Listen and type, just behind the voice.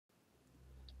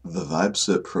The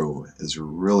VibeSit Pro is a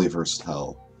really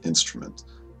versatile instrument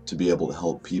to be able to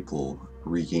help people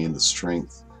regain the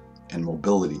strength and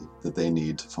mobility that they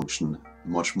need to function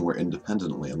much more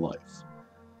independently in life.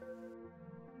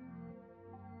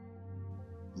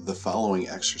 The following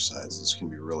exercises can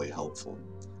be really helpful: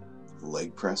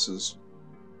 leg presses,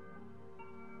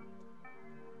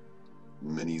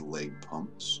 mini leg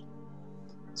pumps,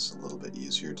 it's a little bit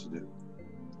easier to do,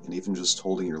 and even just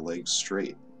holding your legs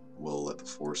straight will let the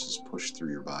forces push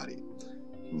through your body.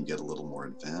 You can get a little more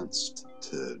advanced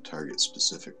to target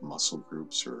specific muscle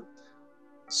groups or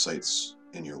sites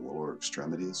in your lower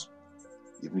extremities.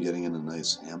 Even getting in a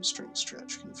nice hamstring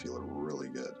stretch can feel really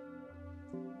good.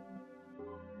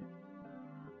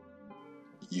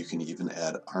 You can even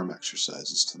add arm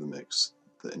exercises to the mix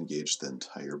that engage the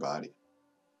entire body.